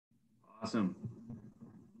Awesome.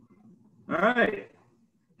 All right.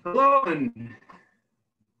 Hello, and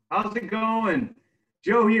how's it going?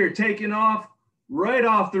 Joe here, taking off right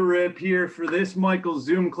off the rip here for this Michael's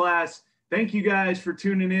Zoom class. Thank you guys for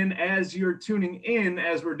tuning in. As you're tuning in,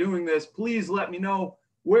 as we're doing this, please let me know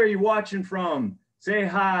where you're watching from. Say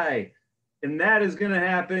hi. And that is going to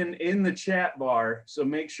happen in the chat bar. So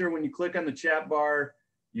make sure when you click on the chat bar,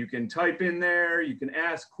 you can type in there, you can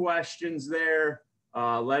ask questions there.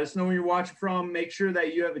 Let us know where you're watching from. Make sure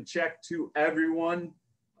that you have a check to everyone.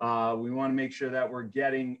 We want to make sure that we're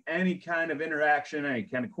getting any kind of interaction, any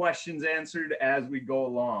kind of questions answered as we go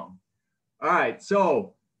along. All right,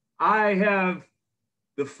 so I have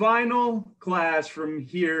the final class from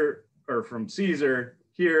here, or from Siser,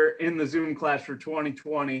 here in the Zoom class for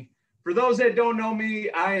 2020. For those that don't know me,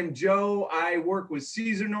 I am Joe. I work with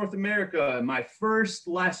Siser North America. My first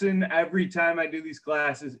lesson every time I do these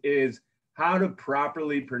classes is how to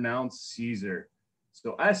properly pronounce Siser.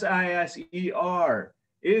 So S-I-S-E-R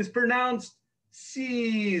is pronounced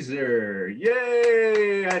Siser.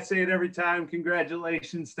 Yay! I say it every time.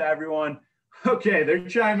 Congratulations to everyone. Okay, they're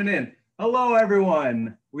chiming in. Hello,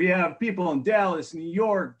 everyone. We have people in Dallas, New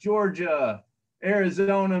York, Georgia,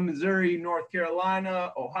 Arizona, Missouri, North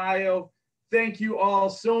Carolina, Ohio. Thank you all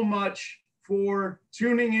so much for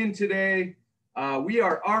tuning in today. We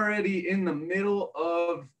are already in the middle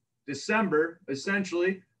of December,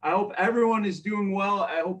 essentially. I hope everyone is doing well.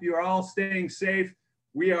 I hope you're all staying safe.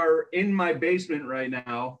 We are in my basement right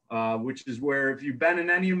now, which is where, if you've been in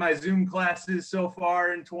any of my Zoom classes so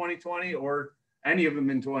far in 2020, or any of them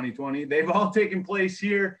in 2020, they've all taken place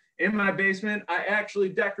here in my basement. I actually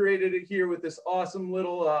decorated it here with this awesome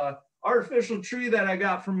little artificial tree that I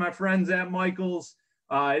got from my friends at Michael's.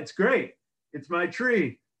 It's great. It's my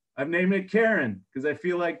tree. I've named it Karen because I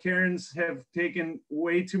feel like Karens have taken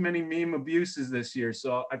way too many meme abuses this year.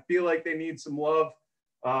 So I feel like they need some love,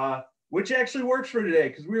 which actually works for today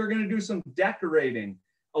because we are going to do some decorating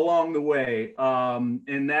along the way.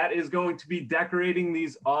 And that is going to be decorating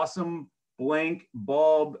these awesome blank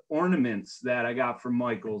bulb ornaments that I got from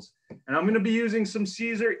Michael's. And I'm going to be using some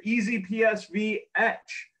Siser EasyPSV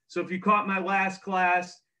etch. So if you caught my last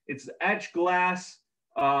class, it's the etch glass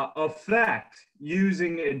effect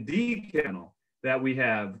using a decal that we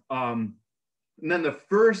have. And then the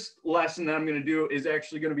first lesson that I'm going to do is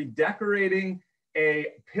actually going to be decorating a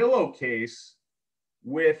pillowcase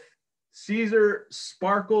with Siser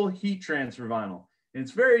Sparkle heat transfer vinyl. And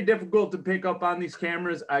it's very difficult to pick up on these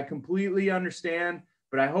cameras. I completely understand,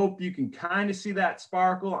 but I hope you can kind of see that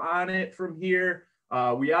sparkle on it from here.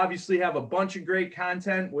 We obviously have a bunch of great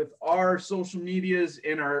content with our social medias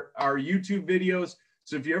and our YouTube videos.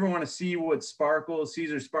 So if you ever want to see what Sparkle,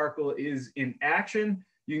 Siser Sparkle is in action,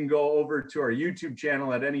 you can go over to our YouTube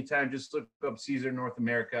channel at any time. Just look up Siser North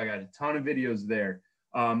America. I got a ton of videos there.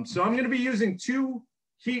 So I'm going to be using two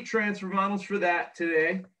heat transfer vinyls for that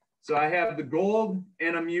today. So I have the gold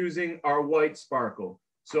and I'm using our white sparkle.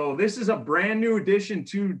 So this is a brand new addition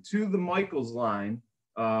to the Michael's line.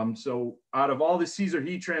 So out of all the Siser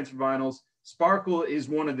heat transfer vinyls, sparkle is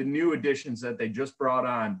one of the new additions that they just brought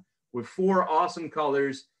on with 4 awesome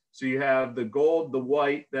colors. So you have the gold, the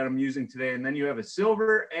white that I'm using today, and then you have a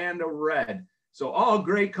silver and a red. So all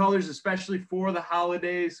great colors, especially for the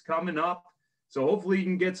holidays coming up. So hopefully you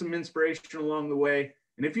can get some inspiration along the way.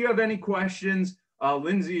 And if you have any questions,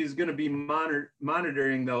 Lindsay is going to be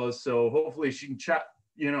monitoring those, so hopefully she can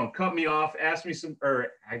cut me off, ask me some,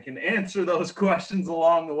 or I can answer those questions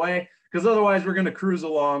along the way, because otherwise we're going to cruise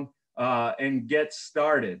along and get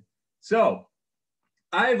started. So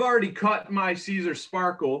I've already cut my Siser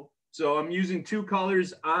Sparkle, so I'm using 2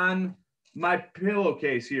 colors on my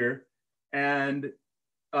pillowcase here. And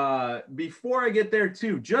before I get there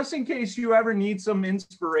too, just in case you ever need some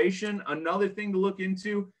inspiration, another thing to look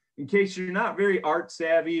into, in case you're not very art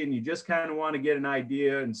savvy and you just kind of want to get an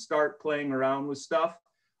idea and start playing around with stuff,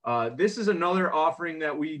 this is another offering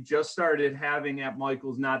that we just started having at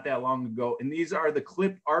Michael's not that long ago. And these are the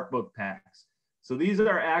clip art book packs. So these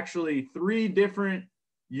are actually 3 different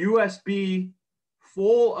USB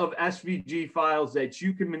full of SVG files that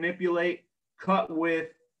you can manipulate, cut with,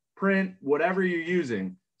 print, whatever you're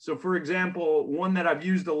using. So for example, one that I've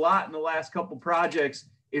used a lot in the last couple projects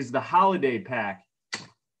is the holiday pack.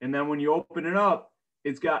 And then when you open it up,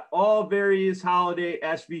 it's got all various holiday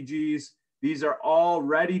SVGs. These are all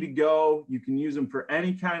ready to go. You can use them for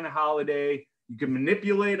any kind of holiday. You can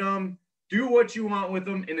manipulate them, do what you want with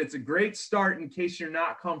them. And it's a great start in case you're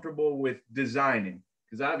not comfortable with designing,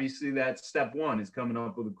 because obviously that's step 1, is coming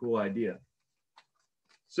up with a cool idea.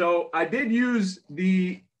 So I did use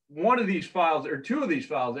the one of these files, or two of these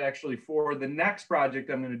files actually, for the next project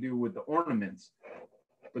I'm going to do with the ornaments.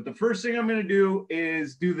 But the first thing I'm going to do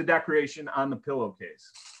is do the decoration on the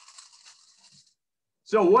pillowcase.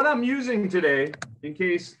 So what I'm using today, in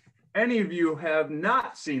case any of you have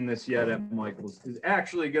not seen this yet at Michael's, is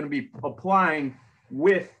actually going to be applying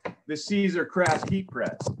with the Siser Craft Heat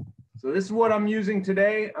Press. So this is what I'm using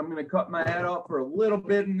today. I'm going to cut my head off for a little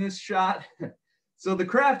bit in this shot. So the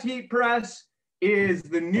Craft Heat Press is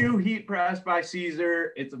the new heat press by Siser.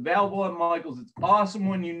 It's available at Michael's. It's awesome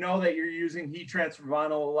when you know that you're using heat transfer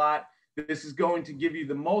vinyl a lot. This is going to give you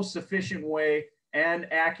the most efficient way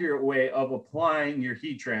and accurate way of applying your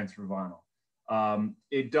heat transfer vinyl.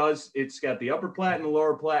 It's got the upper platen, the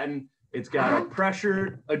lower platen. It's got a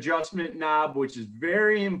pressure adjustment knob, which is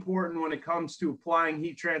very important when it comes to applying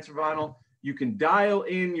heat transfer vinyl. You can dial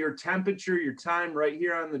in your temperature, your time right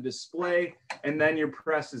here on the display, and then your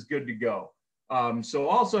press is good to go. So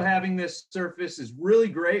also having this surface is really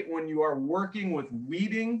great when you are working with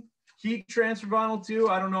weeding heat transfer vinyl too.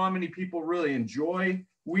 I don't know how many people really enjoy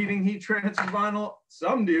weeding heat transfer vinyl.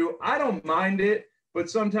 Some do. I don't mind it, but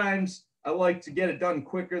sometimes I like to get it done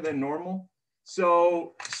quicker than normal.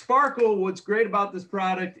 So Sparkle, what's great about this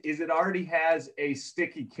product is it already has a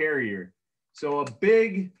sticky carrier. So a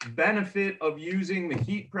big benefit of using the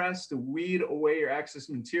heat press to weed away your excess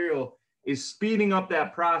material is speeding up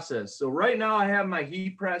that process. So right now I have my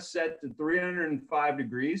heat press set to 305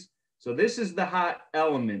 degrees. So this is the hot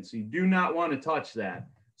element. So you do not want to touch that.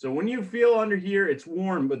 So when you feel under here, it's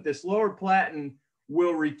warm, but this lower platen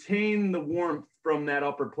will retain the warmth from that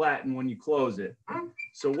upper platen when you close it.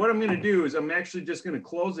 So what I'm going to do is I'm actually just going to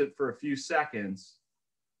close it for a few seconds.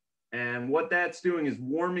 And what that's doing is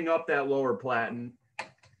warming up that lower platen.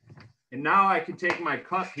 And now I can take my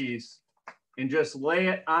cut piece and just lay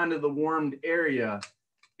it onto the warmed area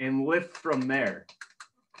and lift from there.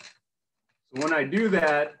 So when I do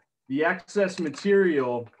that, the excess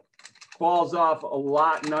material falls off a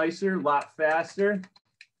lot nicer, a lot faster.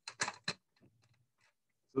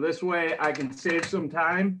 So this way I can save some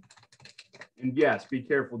time. And yes, be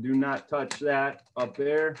careful, do not touch that up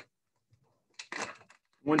there.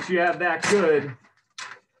 Once you have that good,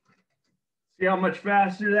 see how much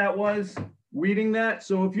faster that was? Weeding that.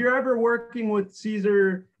 So if you're ever working with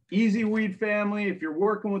Siser Easy Weed family, if you're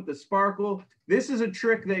working with the Sparkle, this is a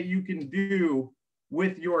trick that you can do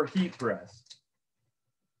with your heat press.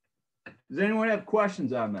 Does anyone have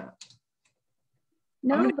questions on that?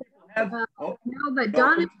 No, but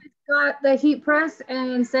Donna's got the heat press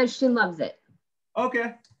and says she loves it.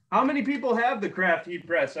 Okay. How many people have the Craft Heat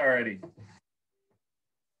Press already?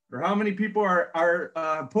 Or how many people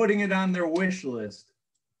are putting it on their wish list?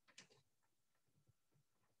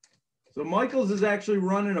 So Michael's is actually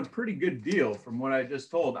running a pretty good deal from what I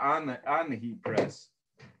just told on the heat press.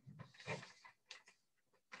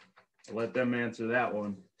 I'll let them answer that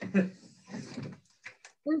one.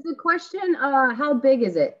 There's a question, how big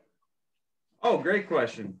is it? Oh, great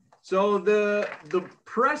question. So the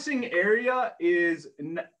pressing area is,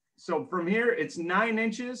 so from here, it's 9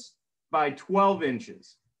 inches by 12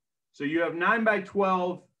 inches. So you have 9 by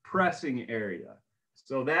 12 pressing area.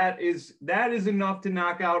 So that is enough to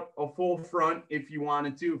knock out a full front if you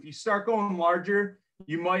wanted to. If you start going larger,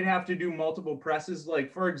 you might have to do multiple presses.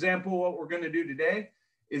 Like for example, what we're going to do today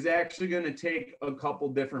is actually going to take a couple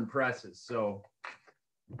different presses. So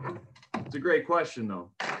it's a great question though.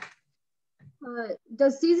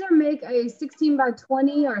 Does Siser make a 16 by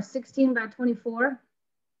 20 or 16 by 24?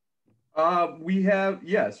 We have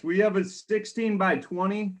a 16 by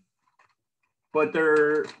 20. But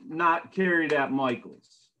they're not carried at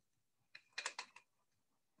Michael's.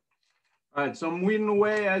 All right, so I'm weeding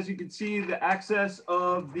away, as you can see, the excess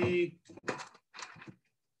of the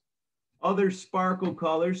other Sparkle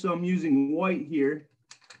color. So I'm using white here.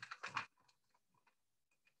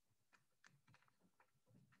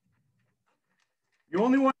 You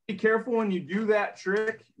only want to be careful when you do that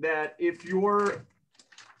trick that if your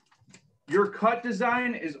cut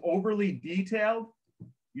design is overly detailed,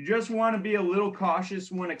 you just want to be a little cautious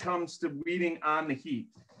when it comes to weeding on the heat,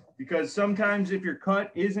 because sometimes if your cut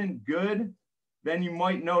isn't good, then you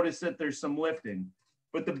might notice that there's some lifting.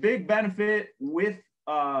 But the big benefit with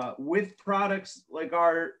products like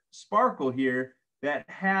our Sparkle here that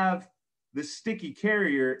have the sticky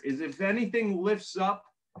carrier is if anything lifts up,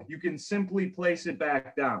 you can simply place it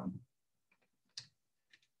back down.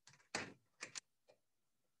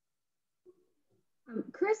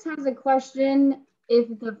 Chris has a question. If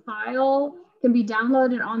the file can be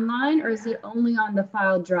downloaded online, or is it only on the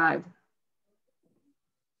file drive?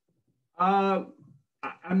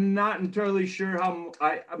 I'm not entirely sure how.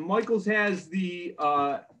 Michael's has the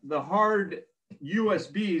hard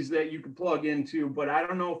USBs that you can plug into, but I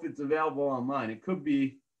don't know if it's available online. It could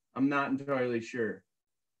be. I'm not entirely sure.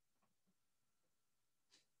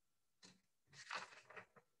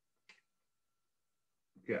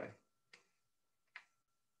 Okay.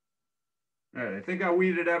 All right, I think I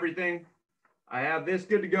weeded everything. I have this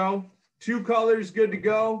good to go. 2 colors good to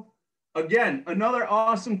go. Again, another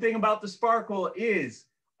awesome thing about the sparkle is,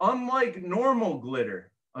 unlike normal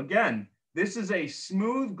glitter, again, this is a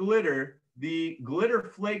smooth glitter. The glitter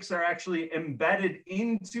flakes are actually embedded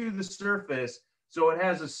into the surface, so it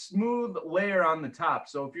has a smooth layer on the top.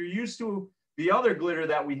 So if you're used to the other glitter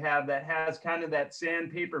that we have that has kind of that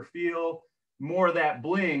sandpaper feel, more of that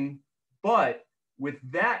bling, but with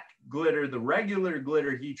that glitter, the regular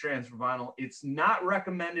glitter heat transfer vinyl, it's not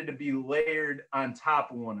recommended to be layered on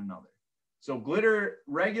top of one another. So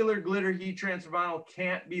regular glitter heat transfer vinyl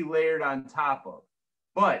can't be layered on top of.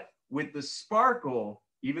 But with the sparkle,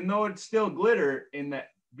 even though it's still glitter,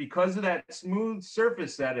 because of that smooth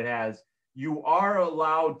surface that it has, you are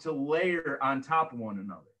allowed to layer on top of one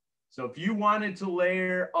another. So if you wanted to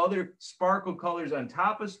layer other sparkle colors on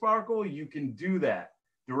top of sparkle, you can do that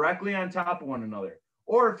directly on top of one another.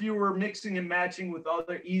 Or if you were mixing and matching with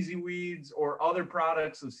other Easy Weeds or other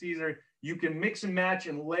products of Siser, you can mix and match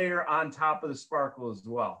and layer on top of the sparkle as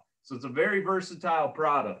well. So it's a very versatile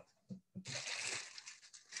product.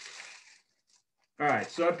 All right,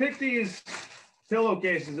 so I picked these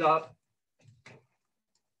pillowcases up.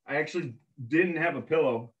 I actually didn't have a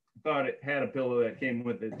pillow. I thought it had a pillow that came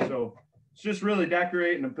with it. So it's just really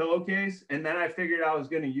decorating a pillowcase. And then I figured I was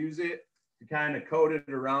going to use it to kind of coat it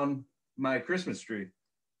around my Christmas tree.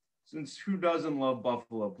 Since who doesn't love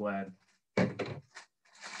buffalo plaid?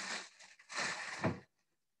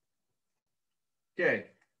 Okay,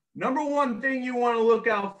 number one thing you want to look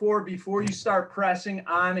out for before you start pressing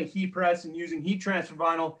on a heat press and using heat transfer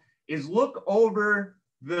vinyl is look over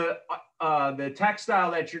the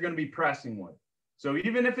textile that you're going to be pressing with. So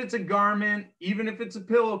even if it's a garment, even if it's a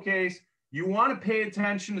pillowcase, you want to pay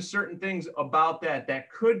attention to certain things about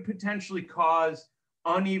that could potentially cause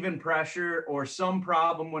uneven pressure or some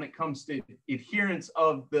problem when it comes to adherence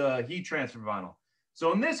of the heat transfer vinyl.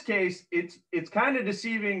 So in this case, it's kind of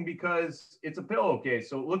deceiving because it's a pillowcase,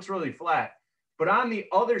 so it looks really flat. But on the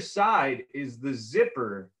other side is the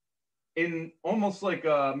zipper in almost like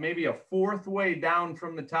maybe a 4th way down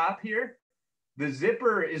from the top here. The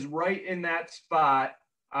zipper is right in that spot.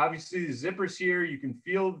 Obviously the zipper's here. You can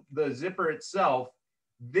feel the zipper itself.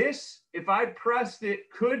 This, if I pressed it,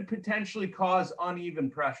 could potentially cause uneven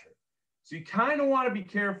pressure. So you kind of want to be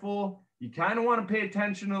careful. You kind of want to pay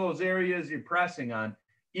attention to those areas you're pressing on.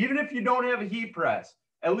 Even if you don't have a heat press,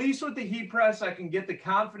 at least with the heat press, I can get the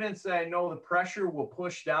confidence that I know the pressure will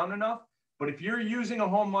push down enough. But if you're using a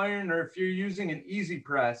home iron or if you're using an easy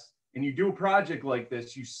press and you do a project like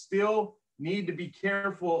this, you still need to be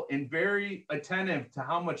careful and very attentive to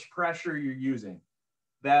how much pressure you're using.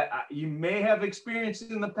 That you may have experienced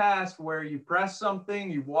in the past where you press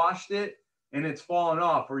something, you've washed it, and it's fallen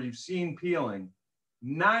off, or you've seen peeling.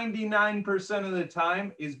 99% of the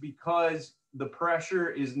time is because the pressure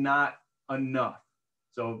is not enough.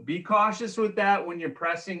 So be cautious with that when you're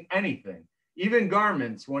pressing anything, even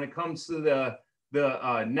garments. When it comes to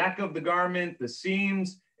the neck of the garment, the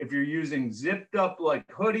seams, if you're using zipped up like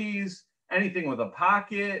hoodies, anything with a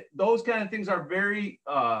pocket, those kind of things are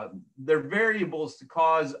they're variables to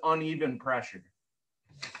cause uneven pressure.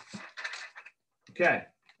 Okay,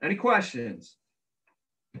 any questions?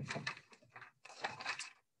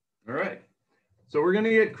 All right, so we're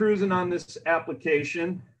gonna get cruising on this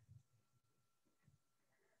application.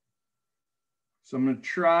 So I'm gonna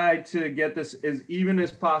try to get this as even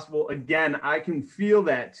as possible. Again, I can feel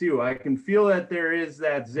that too. I can feel that there is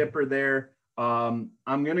that zipper there. I'm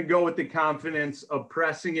gonna go with the confidence of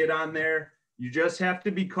pressing it on there. You just have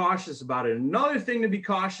to be cautious about it. Another thing to be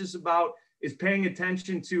cautious about is paying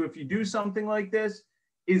attention to, if you do something like this,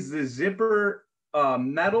 is the zipper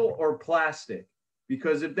metal or plastic?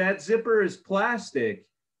 Because if that zipper is plastic,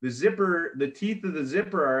 the teeth of the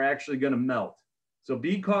zipper are actually gonna melt. So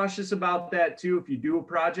be cautious about that too if you do a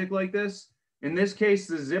project like this. In this case,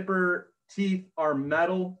 the zipper teeth are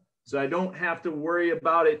metal, so I don't have to worry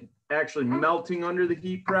about it actually melting under the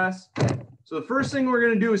heat press. So the first thing we're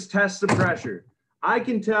going to do is test the pressure. I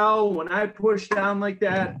can tell when I push down like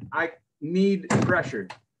that, I need pressure.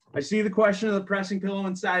 I see the question of the pressing pillow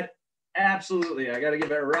inside. Absolutely. I got to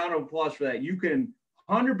give it a round of applause for that. You can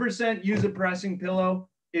 100% use a pressing pillow.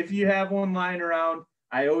 If you have one lying around,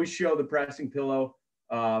 I always show the pressing pillow.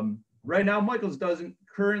 Right now, Michael's doesn't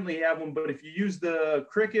currently have one, but if you use the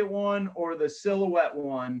Cricut one or the Silhouette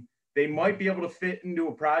one, they might be able to fit into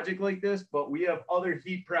a project like this, but we have other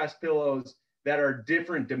heat press pillows that are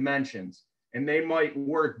different dimensions, and they might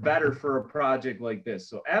work better for a project like this.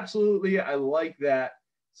 So absolutely, I like that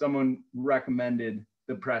someone recommended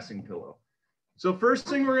the pressing pillow. So first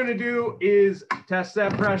thing we're gonna do is test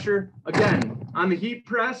that pressure. Again, on the heat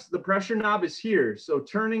press, the pressure knob is here. So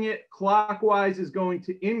turning it clockwise is going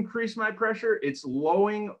to increase my pressure. It's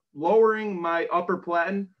lowering my upper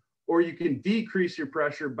platen, or you can decrease your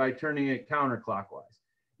pressure by turning it counterclockwise.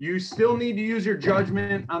 You still need to use your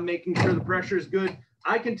judgment on making sure the pressure is good.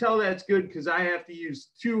 I can tell that's good because I have to use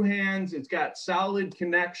 2 hands. It's got solid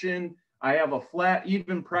connection. I have a flat,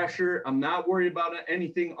 even pressure. I'm not worried about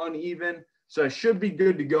anything uneven. So I should be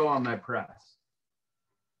good to go on my press.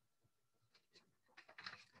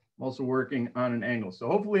 I'm also working on an angle. So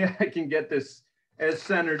hopefully I can get this as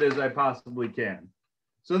centered as I possibly can.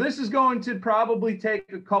 So this is going to probably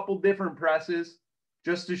take a couple different presses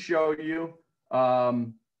just to show you.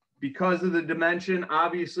 Because of the dimension,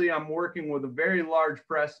 obviously I'm working with a very large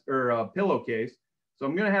press or pillowcase. So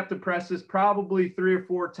I'm gonna have to press this probably 3 or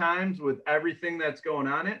 4 times with everything that's going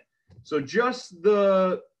on it. So just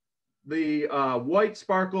the white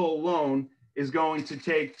sparkle alone is going to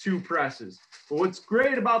take 2 presses. But what's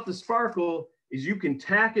great about the sparkle is you can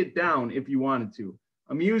tack it down if you wanted to.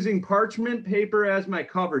 I'm using parchment paper as my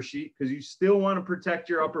cover sheet because you still want to protect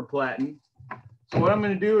your upper platen. So what I'm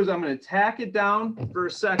going to do is I'm going to tack it down for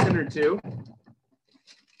a second or 2.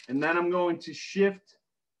 And then I'm going to shift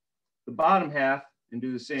the bottom half and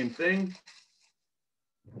do the same thing.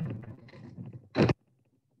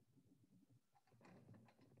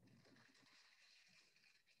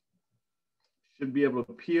 Should be able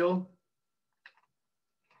to peel.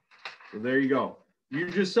 So there you go. You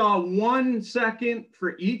just saw 1 second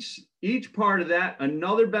for each part of that.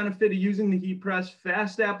 Another benefit of using the heat press,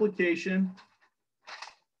 fast application.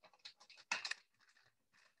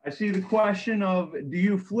 I see the question of, do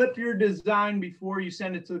you flip your design before you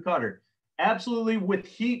send it to the cutter? Absolutely, with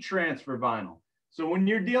heat transfer vinyl. So when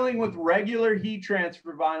you're dealing with regular heat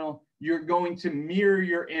transfer vinyl, you're going to mirror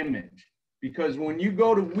your image, because when you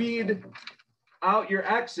go to weed out your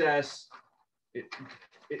excess, it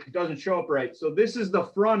doesn't show up right. So this is the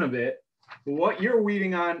front of it, but what you're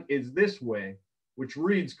weeding on is this way, which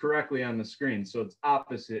reads correctly on the screen. So it's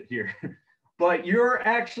opposite here. But you're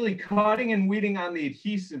actually cutting and weeding on the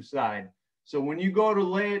adhesive side. So when you go to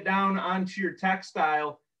lay it down onto your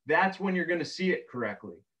textile, that's when you're going to see it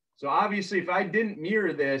correctly. So obviously, if I didn't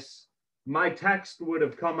mirror this, my text would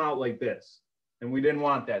have come out like this, and we didn't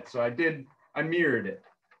want that. So I mirrored it.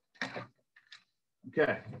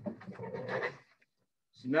 Okay.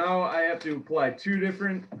 So now I have to apply 2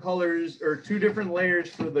 different colors, or 2 different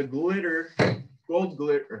layers for the glitter,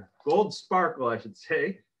 gold sparkle, I should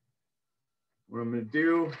say. What I'm going to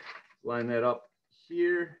do, line that up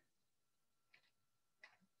here.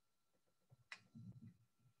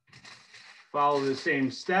 Follow the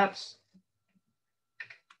same steps.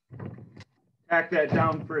 Tack that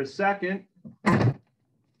down for a second and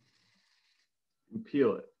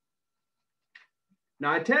peel it.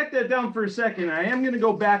 Now I tacked that down for a second. I am going to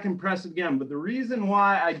go back and press again, but the reason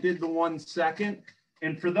why I did the 1 second,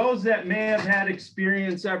 and for those that may have had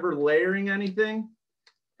experience ever layering anything,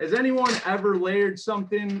 has anyone ever layered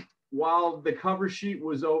something while the cover sheet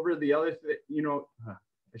was over the other,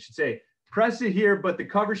 I should say, press it here, but the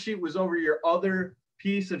cover sheet was over your other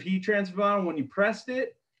piece of heat transfer vinyl. When you pressed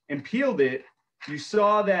it and peeled it, you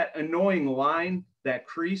saw that annoying line, that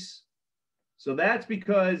crease. So that's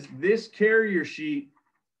because this carrier sheet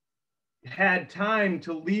had time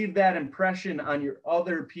to leave that impression on your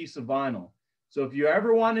other piece of vinyl. So if you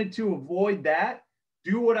ever wanted to avoid that,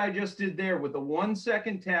 do what I just did there with a 1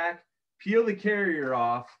 second tack, peel the carrier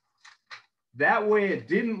off. That way it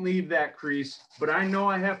didn't leave that crease, but I know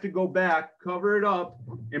I have to go back, cover it up,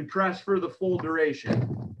 and press for the full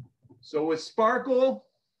duration. So with sparkle,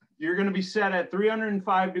 you're going to be set at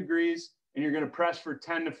 305 degrees, and you're going to press for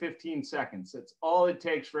 10 to 15 seconds. That's all it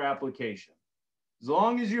takes for application. As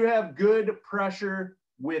long as you have good pressure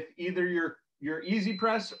with either your easy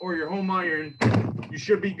press or your home iron, you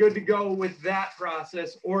should be good to go with that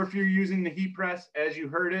process. Or if you're using the heat press, as you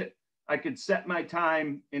heard it, I could set my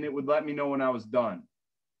time and it would let me know when I was done.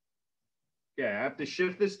 Okay, I have to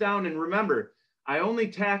shift this down. And remember, I only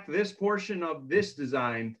tacked this portion of this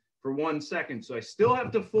design for 1 second. So I still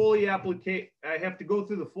have to fully applicate. I have to go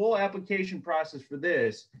through the full application process for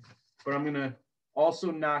this, but I'm gonna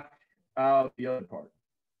also knock out the other part.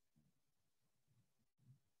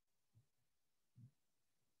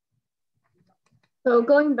 So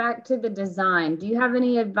going back to the design, do you have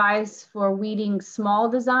any advice for weeding small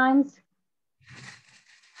designs?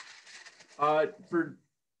 For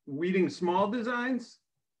weeding small designs?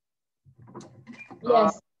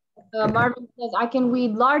 Yes. Marvin says, I can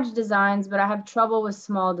weed large designs, but I have trouble with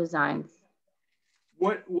small designs.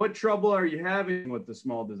 What trouble are you having with the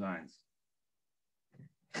small designs?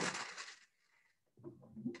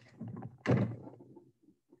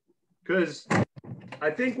 Because I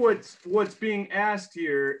think what's being asked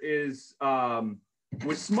here is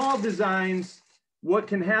with small designs, what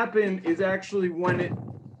can happen is actually when it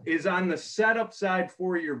is on the setup side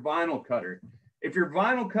for your vinyl cutter. If your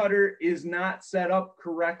vinyl cutter is not set up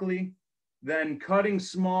correctly, then cutting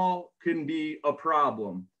small can be a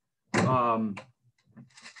problem. But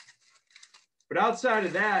outside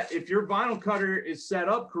of that, if your vinyl cutter is set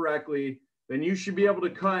up correctly, then you should be able to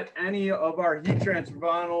cut any of our heat transfer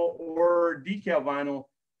vinyl or decal vinyl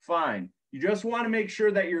fine. You just want to make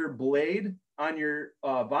sure that your blade on your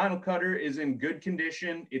vinyl cutter is in good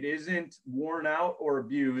condition. It isn't worn out or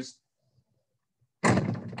abused.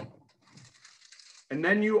 And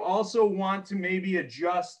then you also want to maybe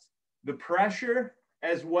adjust the pressure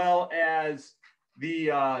as well as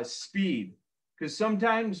the speed. Because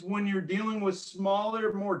sometimes when you're dealing with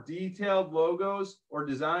smaller, more detailed logos or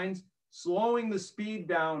designs, slowing the speed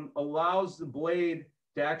down allows the blade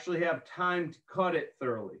to actually have time to cut it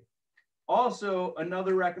thoroughly. Also,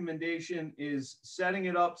 another recommendation is setting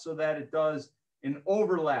it up so that it does an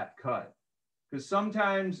overlap cut. Because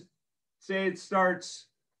sometimes, say it starts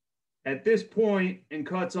at this point and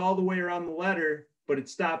cuts all the way around the letter, but it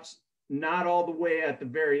stops not all the way at the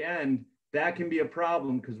very end, that can be a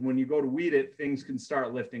problem because when you go to weed it, things can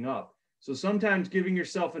start lifting up. So sometimes giving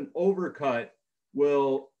yourself an overcut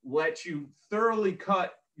will let you thoroughly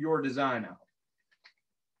cut your design out.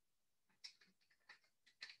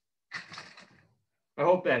 I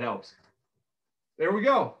hope that helps. There we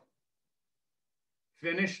go.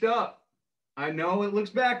 Finished up. I know it looks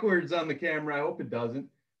backwards on the camera. I hope it doesn't.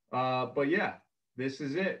 But yeah, this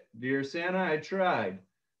is it. Dear Santa, I tried.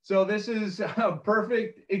 So this is a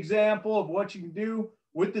perfect example of what you can do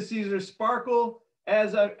with the Siser Sparkle.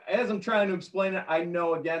 As I'm trying to explain it, I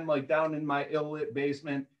know, again, like down in my ill-lit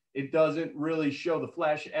basement, it doesn't really show the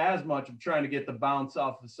flash as much. I'm trying to get the bounce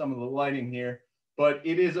off of some of the lighting here, but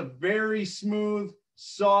it is a very smooth,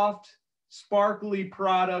 soft, sparkly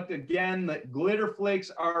product. Again, the glitter flakes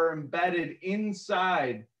are embedded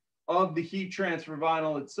inside of the heat transfer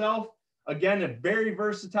vinyl itself. Again, a very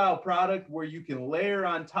versatile product where you can layer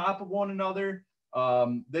on top of one another.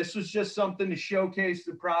 This was just something to showcase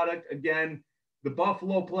the product. Again, the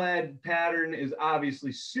buffalo plaid pattern is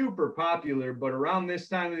obviously super popular, but around this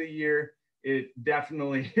time of the year, it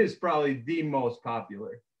definitely is probably the most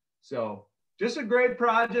popular. So just a great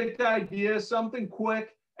project idea, something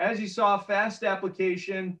quick. As you saw, fast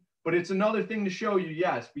application, but it's another thing to show you,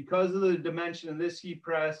 yes, because of the dimension of this heat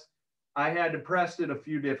press, I had to press it a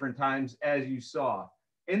few different times, as you saw.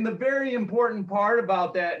 And the very important part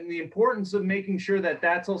about that and the importance of making sure that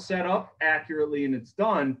that's all set up accurately and it's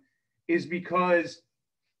done is because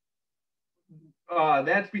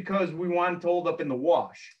that's because we want it to hold up in the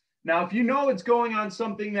wash. Now, if you know it's going on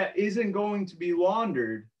something that isn't going to be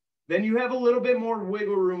laundered, then you have a little bit more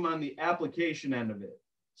wiggle room on the application end of it.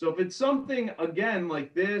 So if it's something, again,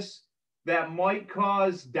 like this, that might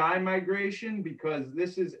cause dye migration because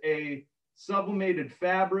this is a sublimated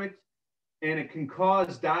fabric and it can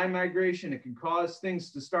cause dye migration. It can cause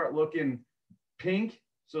things to start looking pink.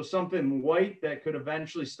 So something white that could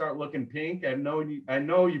eventually start looking pink. I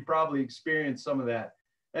know you probably experienced some of that.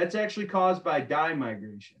 That's actually caused by dye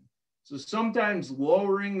migration. So sometimes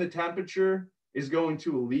lowering the temperature is going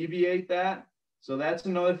to alleviate that. So that's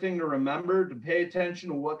another thing to remember, to pay attention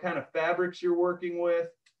to what kind of fabrics you're working with,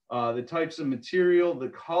 the types of material, the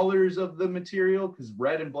colors of the material, because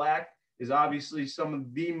red and black is obviously some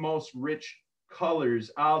of the most rich colors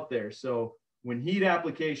out there. So when heat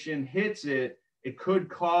application hits it, it could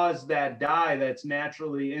cause that dye that's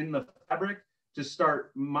naturally in the fabric to start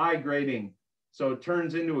migrating. So it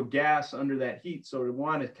turns into a gas under that heat. So we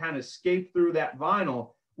want to kind of escape through that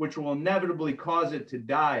vinyl, which will inevitably cause it to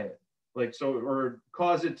dye it, or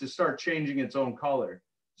cause it to start changing its own color.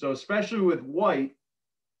 So especially with white,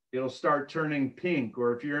 it'll start turning pink,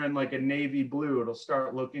 or if you're in like a navy blue, it'll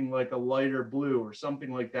start looking like a lighter blue or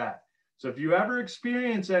something like that. So if you ever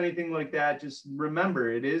experience anything like that, just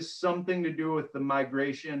remember it is something to do with the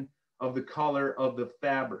migration of the color of the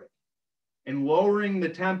fabric. And lowering the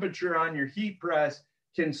temperature on your heat press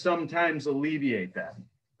can sometimes alleviate that.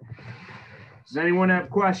 Does anyone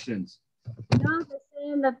have questions? No, the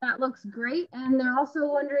saying that that looks great. And they're also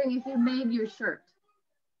wondering if you made your shirt.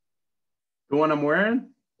 The one I'm wearing?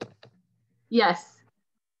 Yes.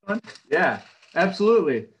 Yeah,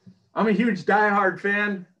 absolutely. I'm a huge Die Hard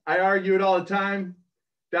fan. I argue it all the time.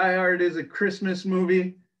 Die Hard is a Christmas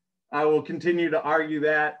movie. I will continue to argue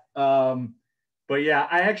that. But yeah,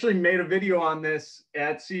 I actually made a video on this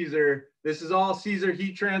at Siser. This is all Siser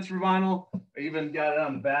heat transfer vinyl. I even got it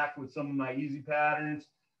on the back with some of my easy patterns.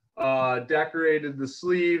 Decorated the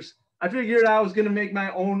sleeves. I figured I was gonna make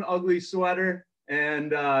my own ugly sweater.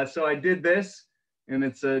 And so I did this, and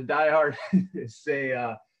it's a Die Hard, it's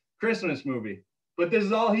a Christmas movie. But this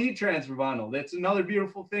is all heat transfer vinyl. That's another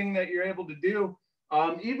beautiful thing that you're able to do.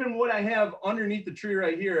 Even what I have underneath the tree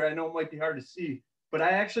right here, I know it might be hard to see, but I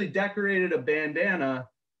actually decorated a bandana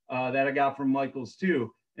that I got from Michael's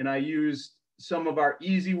too. And I used some of our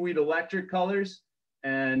Easy Weed electric colors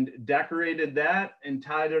and decorated that and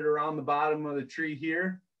tied it around the bottom of the tree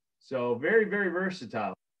here. So very, very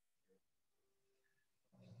versatile.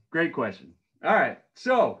 Great question. All right,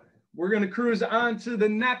 so we're gonna cruise on to the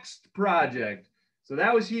next project. So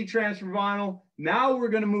that was heat transfer vinyl. Now we're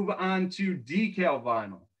gonna move on to decal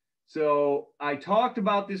vinyl. So I talked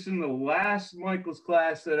about this in the last Michael's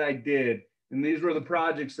class that I did, and these were the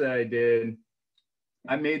projects that I did.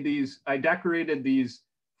 I made these, I decorated these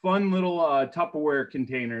fun little Tupperware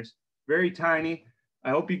containers, very tiny. I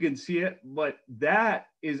hope you can see it, but that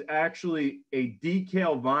is actually a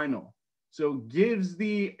decal vinyl. So gives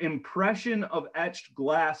the impression of etched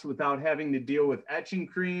glass without having to deal with etching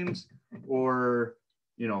creams or,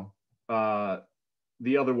 you know,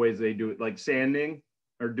 the other ways they do it, like sanding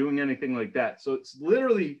or doing anything like that. So it's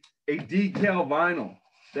literally a decal vinyl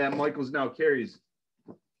that Michael's now carries.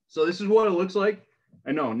 So this is what it looks like.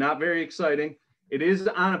 I know, not very exciting. It is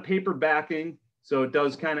on a paper backing, so it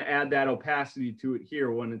does kind of add that opacity to it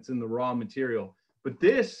here when it's in the raw material. But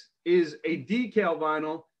this is a decal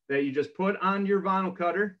vinyl that you just put on your vinyl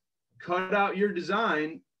cutter, cut out your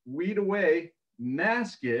design, weed away,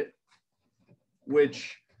 mask it,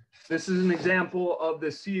 which this is an example of the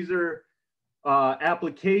Siser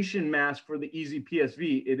application mask for the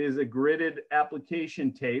EasyPSV. It is a gridded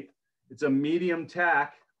application tape. It's a medium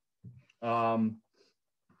tack.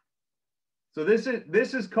 So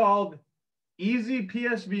this is called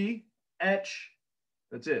EasyPSV Etch.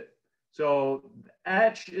 That's it. So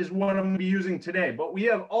Etch is what I'm going to be using today, but we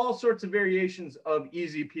have all sorts of variations of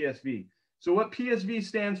EasyPSV. So what PSV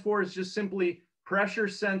stands for is just simply pressure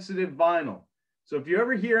sensitive vinyl. So if you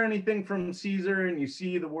ever hear anything from Siser and you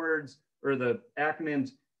see the words or the acronyms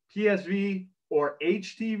PSV or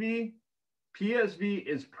HTV, PSV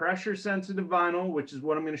is pressure sensitive vinyl, which is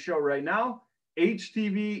what I'm going to show right now.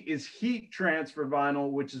 HTV is heat transfer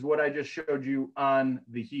vinyl, which is what I just showed you on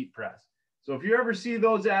the heat press. So if you ever see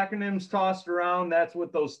those acronyms tossed around, that's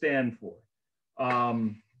what those stand for.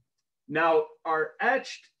 Now, our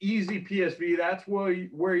etched EasyPSV, that's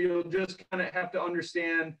where you'll just kind of have to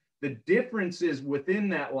understand the differences within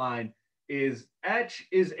that line. Is etch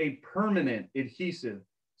is a permanent adhesive.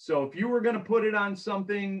 So if you were going to put it on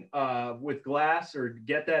something with glass or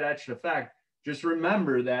get that etched effect, just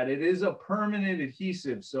remember that it is a permanent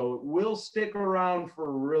adhesive. So it will stick around for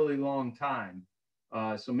a really long time.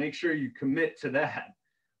 So make sure you commit to that.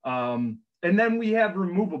 And then we have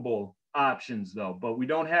removable options though, but we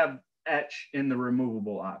don't have etch in the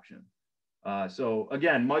removable option. So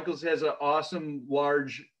again, Michael's has an awesome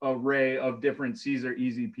large array of different Siser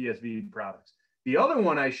EasyPSV products. The other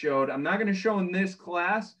one I showed, I'm not going to show in this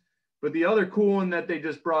class, but the other cool one that they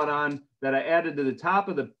just brought on that I added to the top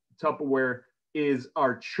of the Tupperware is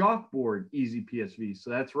our chalkboard EasyPSV. So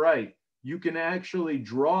that's right. You can actually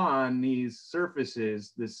draw on these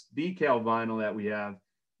surfaces, this decal vinyl that we have,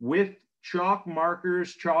 with chalk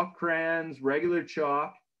markers, chalk crayons, regular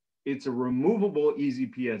chalk. It's a removable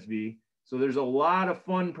EasyPSV. So there's a lot of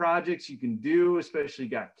fun projects you can do, especially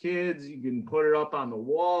got kids. You can put it up on the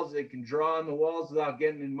walls. They can draw on the walls without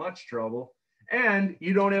getting in much trouble. And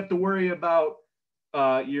you don't have to worry about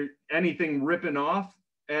anything ripping off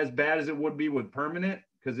as bad as it would be with permanent,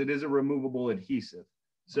 because it is a removable adhesive.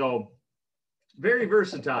 So very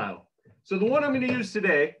versatile. So the one I'm going to use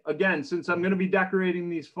today, again, since I'm going to be decorating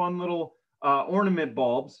these fun little ornament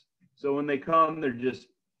bulbs. So when they come,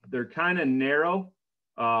 they're kind of narrow,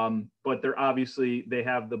 but they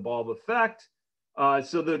have the bulb effect.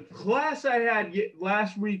 So the class I had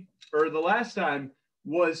last week or the last time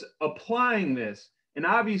was applying this. And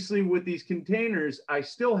obviously with these containers, I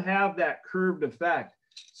still have that curved effect.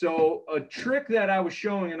 So a trick that I was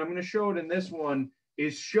showing, and I'm going to show it in this one,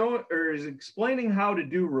 is explaining how to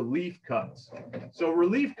do relief cuts. So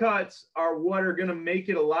relief cuts are what are going to make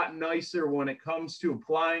it a lot nicer when it comes to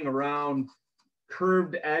applying around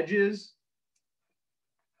curved edges,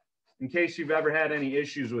 in case you've ever had any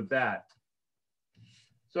issues with that.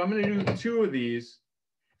 So I'm going to do 2 of these.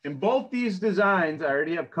 And both these designs I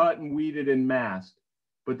already have cut and weeded and masked.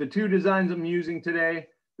 But the 2 designs I'm using today,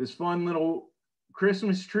 this fun little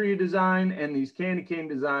Christmas tree design and these candy cane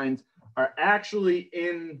designs, are actually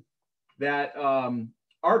in that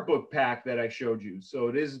art book pack that I showed you. So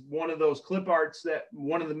it is one of those clip arts, that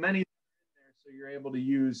one of the many there, so you're able to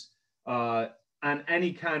use on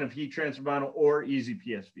any kind of heat transfer vinyl or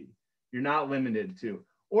EasyPSV. You're not limited to.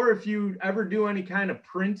 Or if you ever do any kind of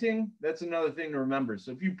printing, that's another thing to remember.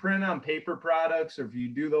 So if you print on paper products, or if you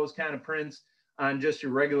do those kind of prints on just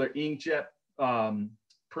your regular inkjet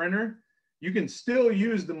printer, you can still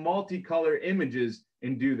use the multicolor images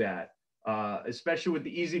and do that. Especially with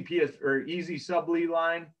the EasyPS or Easy Subli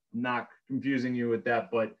line. I'm not confusing you with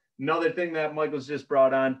that, but another thing that Michael's just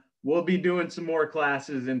brought on, we'll be doing some more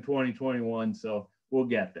classes in 2021, so we'll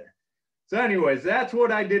get there. So anyways, that's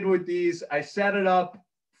what I did with these. I set it up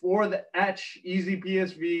for the Etch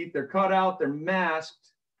EasyPSV. They're cut out, they're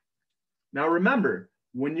masked. Now remember,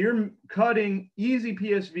 when you're cutting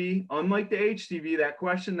EasyPSV, unlike the HTV, that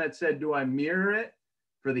question that said, do I mirror it?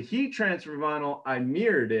 For the heat transfer vinyl, I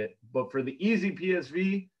mirrored it, but for the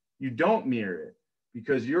EasyPSV, you don't mirror it,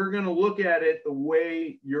 because you're going to look at it the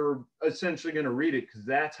way you're essentially going to read it, because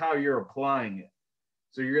that's how you're applying it.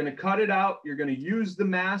 So you're going to cut it out. You're going to use the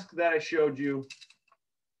mask that I showed you.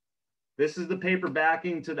 This is the paper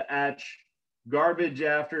backing to the etch, garbage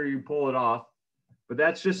after you pull it off. But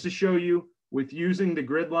that's just to show you with using the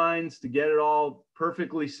grid lines to get it all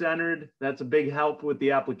perfectly centered. That's a big help with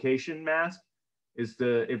the application mask. Is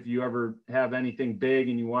to, if you ever have anything big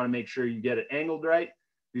and you want to make sure you get it angled right,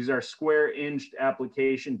 these are square inched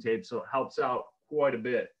application tape, so it helps out quite a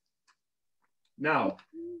bit. Now,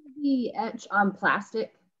 the etch on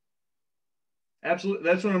plastic. Absolutely,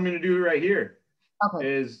 that's what I'm going to do right here.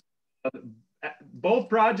 Okay. Is both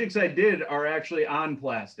projects I did are actually on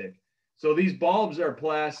plastic. So these bulbs are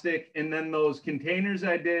plastic, and then those containers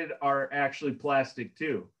I did are actually plastic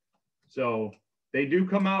too. So they do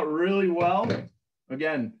come out really well.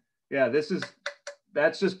 Again, yeah,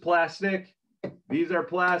 that's just plastic. These are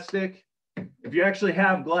plastic. If you actually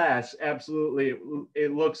have glass, absolutely,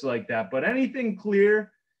 it looks like that. But anything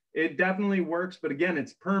clear, it definitely works. But again,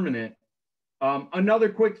 it's permanent. Another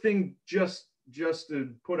quick thing just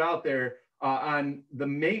to put out there on the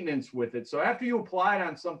maintenance with it. So after you apply it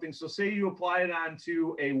on something, so say you apply it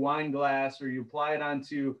onto a wine glass, or you apply it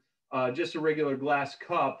onto just a regular glass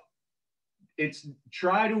cup, it's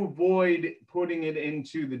try to avoid putting it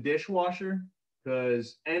into the dishwasher,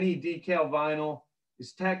 because any decal vinyl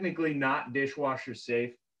is technically not dishwasher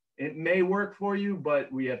safe. It may work for you,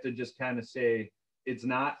 but we have to just kind of say it's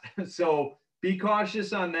not. So be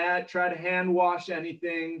cautious on that. Try to hand wash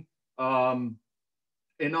anything.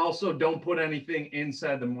 And also don't put anything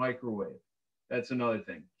inside the microwave. That's another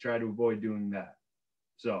thing. Try to avoid doing that.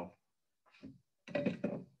 So,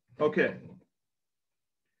 okay.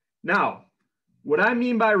 Now, what I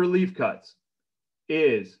mean by relief cuts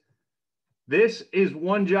is this is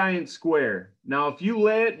one giant square. Now, if you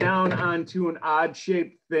lay it down onto an odd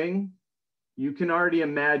shaped thing, you can already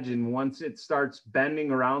imagine once it starts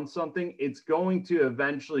bending around something, it's going to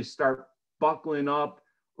eventually start buckling up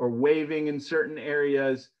or waving in certain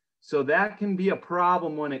areas. So that can be a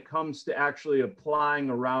problem when it comes to actually applying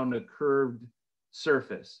around a curved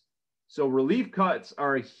surface. So relief cuts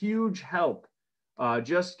are a huge help.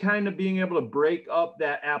 Just kind of being able to break up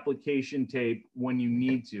that application tape when you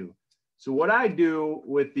need to. So what I do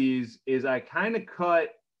with these is I kind of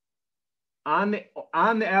cut on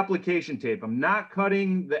the application tape. I'm not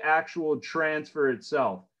cutting the actual transfer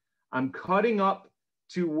itself. I'm cutting up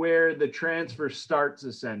to where the transfer starts,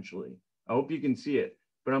 essentially. I hope you can see it.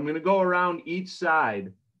 But I'm going to go around each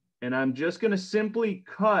side, and I'm just going to simply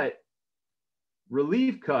cut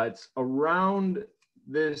relief cuts around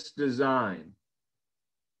this design.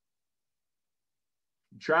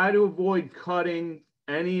 Try to avoid cutting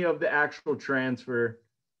any of the actual transfer.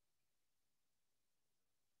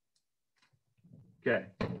 Okay.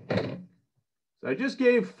 So I just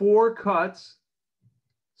gave 4 cuts.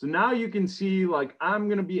 So now you can see, like, I'm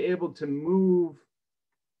going to be able to move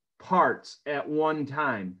parts at one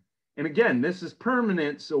time. And again, this is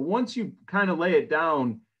permanent. So once you kind of lay it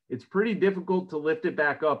down, it's pretty difficult to lift it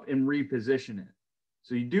back up and reposition it.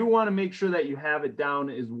 So you do want to make sure that you have it down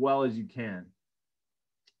as well as you can.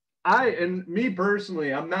 and me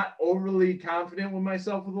personally, I'm not overly confident with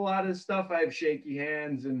myself with a lot of stuff. I have shaky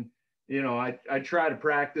hands, and you know, I try to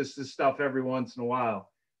practice this stuff every once in a while.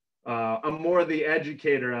 I'm more the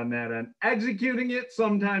educator on that end. Executing it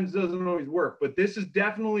sometimes doesn't always work, but this is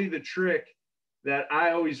definitely the trick that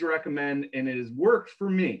I always recommend, and it has worked for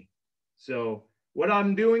me. So what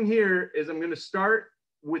I'm doing here is I'm going to start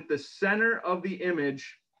with the center of the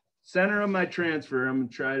image, center of my transfer. I'm going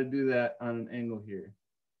to try to do that on an angle here.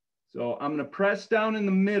 So I'm going to press down in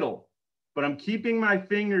the middle, but I'm keeping my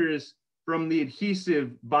fingers from the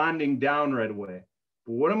adhesive bonding down right away.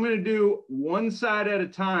 But what I'm going to do one side at a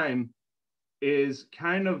time is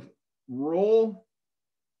kind of roll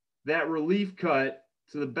that relief cut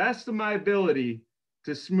to the best of my ability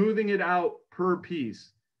to smoothing it out per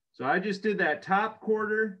piece. So I just did that top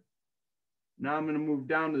quarter. Now I'm going to move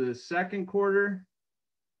down to the second quarter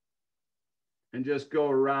and just go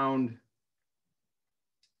around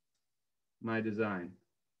my design.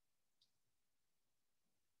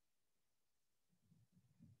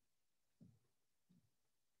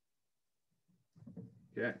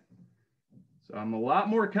 Okay, so I'm a lot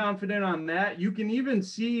more confident on that. You can even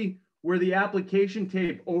see where the application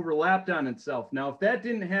tape overlapped on itself. Now, if that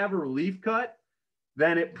didn't have a relief cut,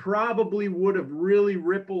 then it probably would have really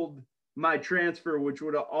rippled my transfer, which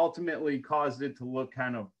would have ultimately caused it to look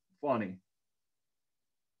kind of funny.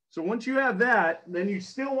 So once you have that, then you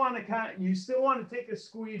still want to take a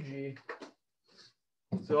squeegee.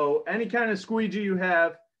 So any kind of squeegee you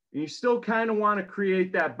have, and you still kind of want to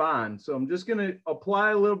create that bond. So I'm just going to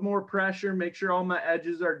apply a little more pressure, make sure all my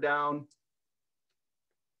edges are down.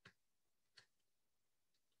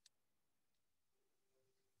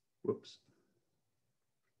 Whoops.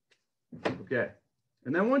 Okay.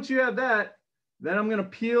 And then once you have that, then I'm going to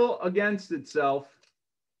peel against itself.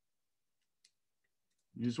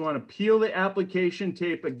 You just want to peel the application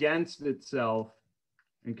tape against itself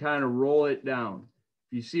and kind of roll it down.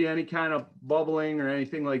 If you see any kind of bubbling or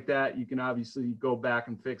anything like that, you can obviously go back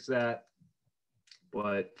and fix that.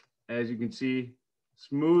 But as you can see,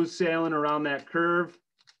 smooth sailing around that curve.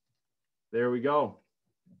 There we go.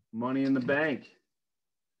 Money in the bank.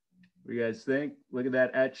 What do you guys think? Look at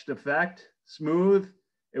that etched effect. Smooth.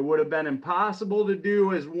 It would have been impossible to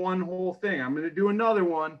do as one whole thing. I'm going to do another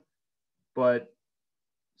one, but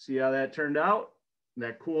see how that turned out?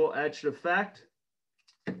 That cool etched effect.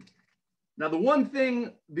 Now, the one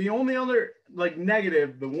thing, the only other like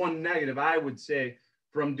negative, the one negative I would say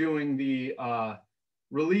from doing the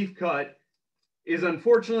relief cut is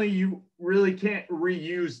unfortunately you really can't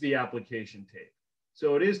reuse the application tape.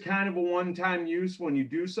 So it is kind of a one-time use when you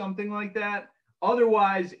do something like that.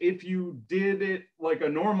 Otherwise, if you did it like a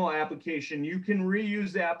normal application, you can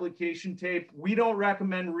reuse the application tape. We don't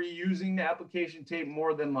recommend reusing the application tape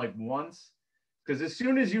more than like once, because as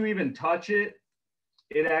soon as you even touch it,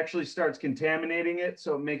 it actually starts contaminating it.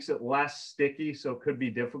 So it makes it less sticky. So it could be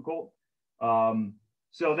difficult.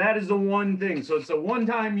 So that is the one thing. So it's a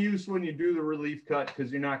one-time use when you do the relief cut,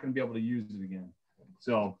 because you're not going to be able to use it again.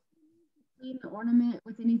 So clean the ornament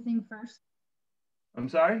with anything first? I'm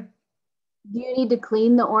sorry? Do you need to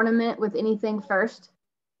clean the ornament with anything first?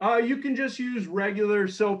 You can just use regular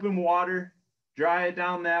soap and water, dry it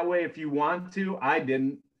down that way if you want to. I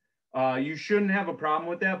didn't. You shouldn't have a problem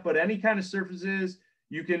with that, but any kind of surfaces,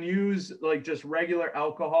 you can use like just regular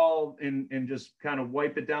alcohol and just kind of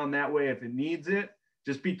wipe it down that way if it needs it.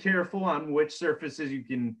 Just be careful on which surfaces you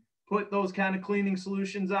can put those kind of cleaning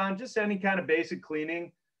solutions on. Just any kind of basic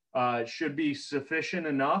cleaning should be sufficient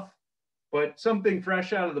enough. But something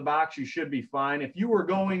fresh out of the box, you should be fine. If you were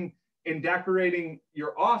going and decorating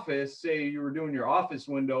your office, say you were doing your office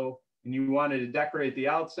window and you wanted to decorate the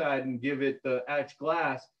outside and give it the etched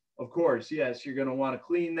glass, of course, yes, you're going to want to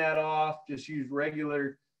clean that off. Just use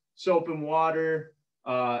regular soap and water,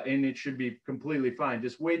 and it should be completely fine.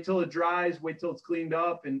 Just wait till it dries, wait till it's cleaned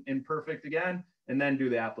up and perfect again, and then do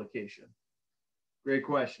the application. Great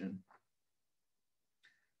question.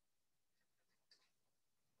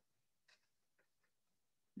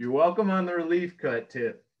 You're welcome on the relief cut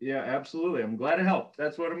tip. Yeah, absolutely. I'm glad it helped.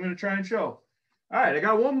 That's what I'm going to try and show. All right, I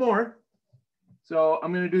got one more. So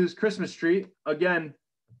I'm going to do this Christmas tree. Again,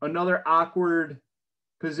 another awkward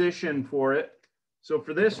position for it. So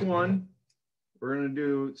for this one, we're going to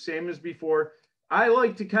do same as before. I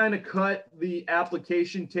like to kind of cut the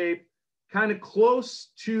application tape kind of close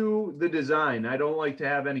to the design. I don't like to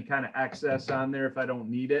have any kind of excess on there if I don't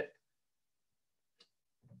need it.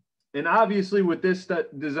 And obviously with this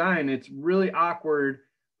design, it's really awkward,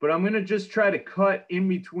 but I'm going to just try to cut in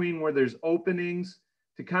between where there's openings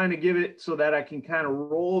to kind of give it so that I can kind of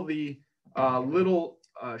roll the little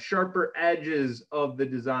sharper edges of the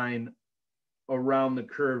design around the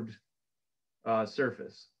curved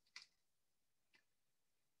surface.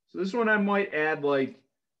 So this one I might add like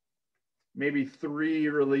maybe 3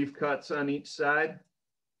 relief cuts on each side.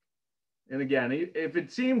 And again, if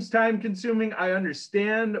it seems time consuming, I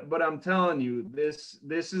understand, but I'm telling you, this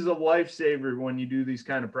is a lifesaver when you do these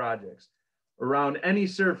kind of projects around any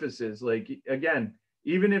surfaces. Like, again,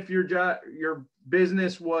 even if your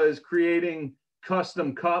business was creating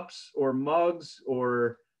custom cups or mugs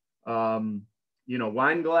or, you know,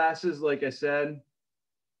 wine glasses, like I said,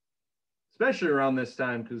 especially around this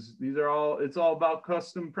time, because it's all about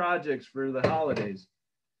custom projects for the holidays.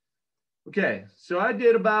 Okay, so I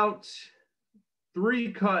did about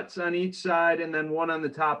 3 cuts on each side and then 1 on the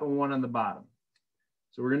top and 1 on the bottom.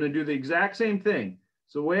 So we're going to do the exact same thing.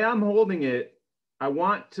 So the way I'm holding it, I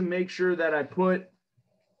want to make sure that I put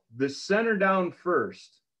the center down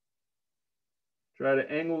first. Try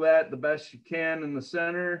to angle that the best you can in the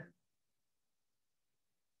center.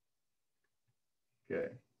 Okay,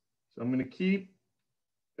 so I'm going to keep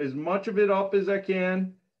as much of it up as I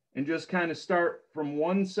can and just kind of start from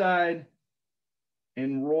one side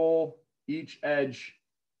and roll each edge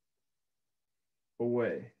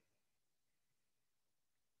away.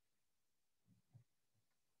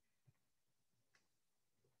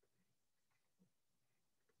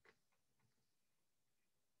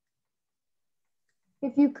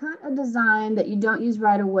 If you cut a design that you don't use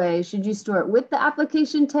right away, should you store it with the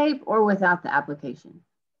application tape or without the application?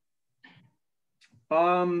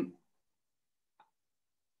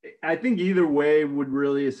 I think either way would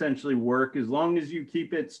really essentially work as long as you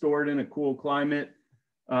keep it stored in a cool climate,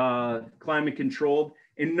 climate controlled,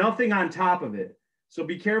 and nothing on top of it. So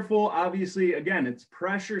be careful. Obviously, again, it's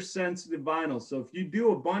pressure sensitive vinyl. So if you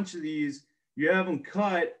do a bunch of these, you have them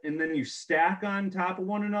cut and then you stack on top of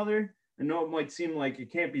one another. I know it might seem like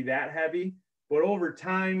it can't be that heavy, but over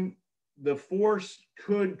time, the force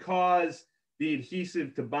could cause the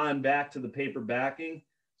adhesive to bond back to the paper backing.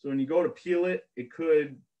 So when you go to peel it, it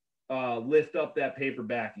could lift up that paper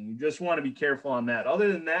backing. You just want to be careful on that.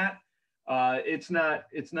 Other than that, it's not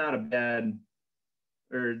a bad,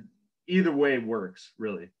 or either way works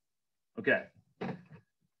really. Okay.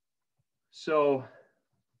 So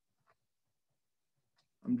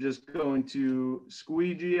I'm just going to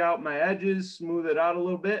squeegee out my edges, smooth it out a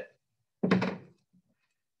little bit. And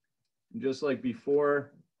just like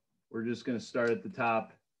before, we're just going to start at the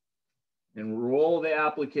top and roll the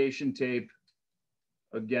application tape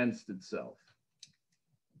against itself.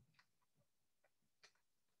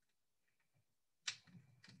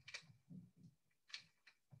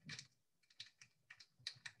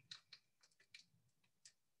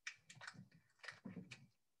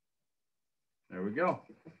 There we go.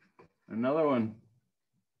 Another one.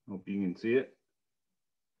 Hope you can see it.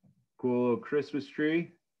 Cool little Christmas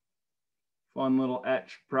tree. Fun little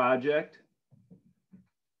etch project.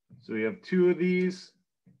 So we have 2 of these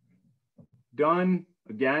done.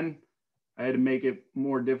 Again, I had to make it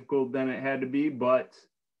more difficult than it had to be, but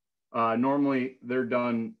normally they're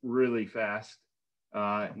done really fast.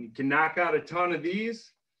 You can knock out a ton of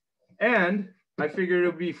these, and I figured it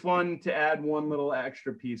would be fun to add one little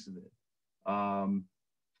extra piece of it. Oh,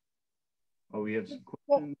 we have some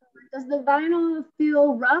questions. Does the vinyl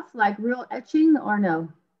feel rough, like real etching, or no?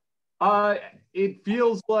 It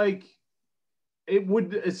feels like it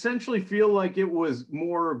would essentially feel like it was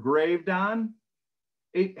more graved on.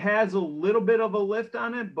 It has a little bit of a lift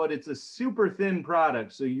on it, but it's a super thin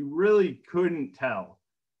product, so you really couldn't tell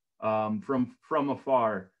from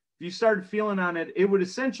afar. If you started feeling on it, it would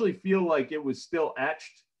essentially feel like it was still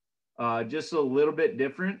etched, just a little bit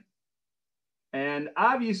different. And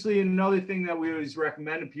obviously, another thing that we always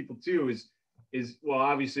recommend to people too is well,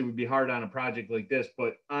 obviously it would be hard on a project like this,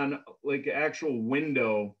 but on like an actual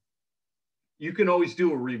window, you can always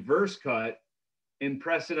do a reverse cut and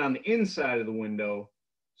press it on the inside of the window.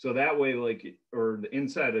 So that way, or the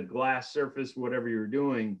inside of glass surface, whatever you're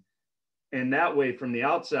doing. And that way from the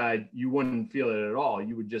outside, you wouldn't feel it at all.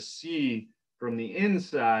 You would just see from the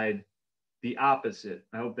inside, the opposite.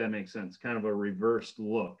 I hope that makes sense. Kind of a reversed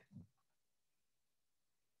look.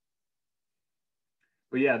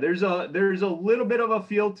 But yeah, there's a little bit of a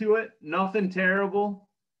feel to it. Nothing terrible.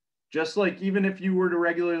 Just like even if you were to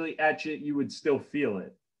regularly etch it, you would still feel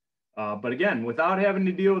it. But again, without having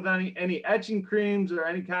to deal with any etching creams or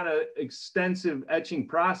any kind of extensive etching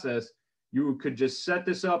process, you could just set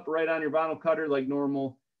this up right on your vinyl cutter like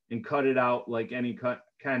normal and cut it out like any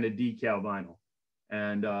kind of decal vinyl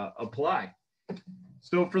and apply.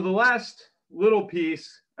 So for the last little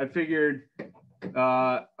piece, I figured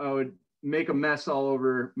I would make a mess all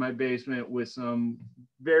over my basement with some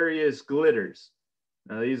various glitters.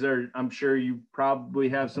 Now these are, I'm sure you probably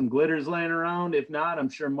have some glitters laying around. If not, I'm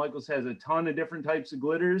sure Michael's has a ton of different types of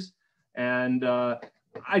glitters. And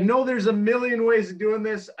I know there's a million ways of doing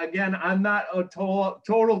this. Again, I'm not a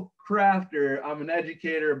total crafter. I'm an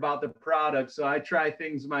educator about the product. So I try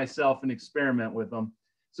things myself and experiment with them.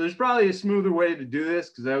 So there's probably a smoother way to do this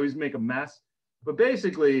because I always make a mess. But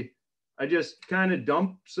basically, I just kind of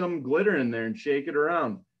dump some glitter in there and shake it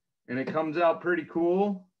around. And it comes out pretty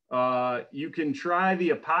cool. You can try the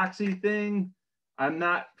epoxy thing. I'm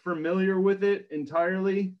not familiar with it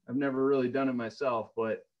entirely. I've never really done it myself,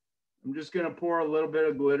 but I'm just going to pour a little bit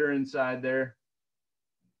of glitter inside there.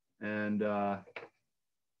 And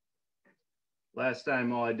last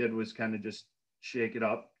time all I did was kind of just shake it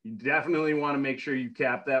up. You definitely want to make sure you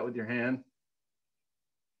cap that with your hand.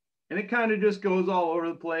 And it kind of just goes all over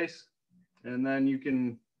the place. And then you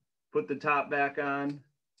can put the top back on.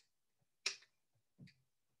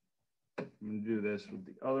 I'm going to do this with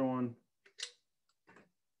the other one.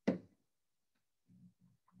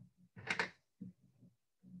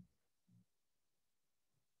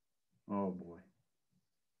 Oh boy.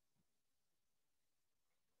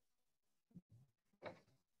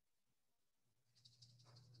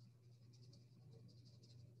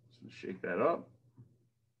 So shake that up.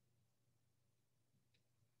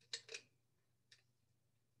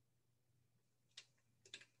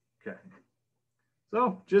 Okay.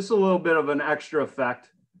 So just a little bit of an extra effect.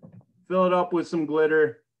 Fill it up with some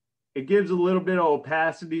glitter. It gives a little bit of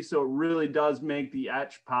opacity, so it really does make the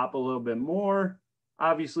etch pop a little bit more.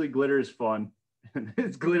 Obviously, glitter is fun.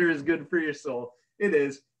 Glitter is good for your soul. It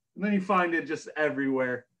is. And then you find it just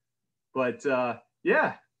everywhere. But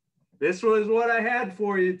yeah, this was what I had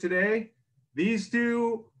for you today. These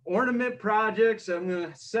two ornament projects I'm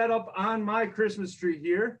going to set up on my Christmas tree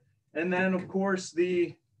here. And then, of course,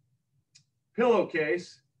 the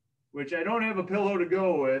pillowcase, which I don't have a pillow to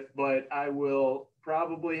go with, but I will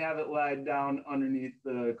probably have it laid down underneath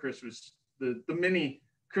the Christmas, the mini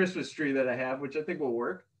Christmas tree that I have, which I think will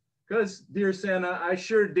work. Because, dear Santa, I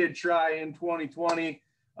sure did try in 2020.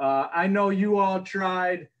 I know you all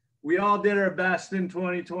tried. We all did our best in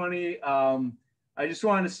 2020. I just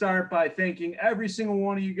wanted to start by thanking every single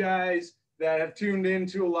one of you guys that have tuned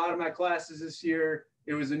into a lot of my classes this year.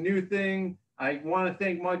 It was a new thing. I want to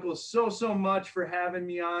thank Michael so much for having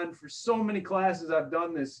me on for so many classes I've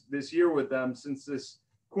done this year with them since this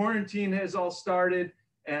quarantine has all started.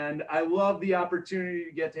 And I love the opportunity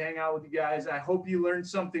to get to hang out with you guys. I hope you learned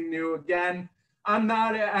something new. Again, I'm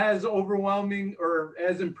not as overwhelming or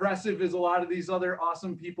as impressive as a lot of these other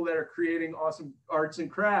awesome people that are creating awesome arts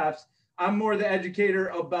and crafts. I'm more the educator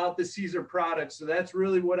about the Siser product. So that's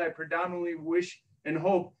really what I predominantly wish and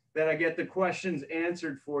hope that I get the questions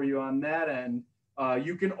answered for you on that end.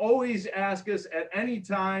 You can always ask us at any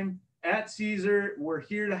time at Siser. We're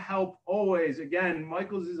here to help always. Again,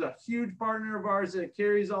 Michael's is a huge partner of ours that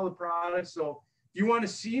carries all the products. So if you want to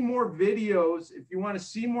see more videos, if you want to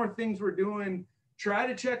see more things we're doing, try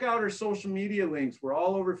to check out our social media links. We're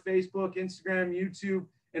all over Facebook, Instagram, YouTube,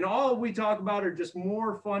 and all we talk about are just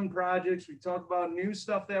more fun projects. We talk about new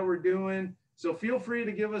stuff that we're doing. So feel free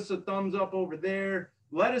to give us a thumbs up over there.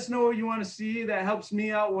 Let us know what you want to see. That helps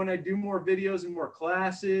me out when I do more videos and more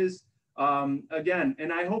classes. Again,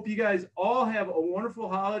 and I hope you guys all have a wonderful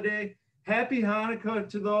holiday. Happy Hanukkah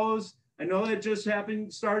to those. I know that just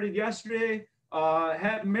started yesterday.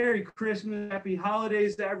 Merry Christmas, happy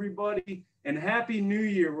holidays to everybody, and Happy New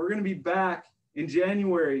Year. We're going to be back in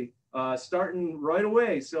January, starting right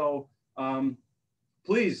away. So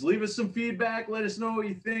please leave us some feedback. Let us know what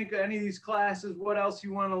you think of any of these classes, what else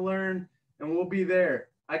you want to learn, and we'll be there.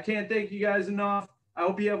 I can't thank you guys enough. I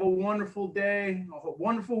hope you have a wonderful day, a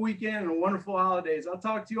wonderful weekend, and wonderful holidays. I'll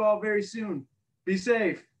talk to you all very soon. Be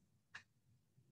safe.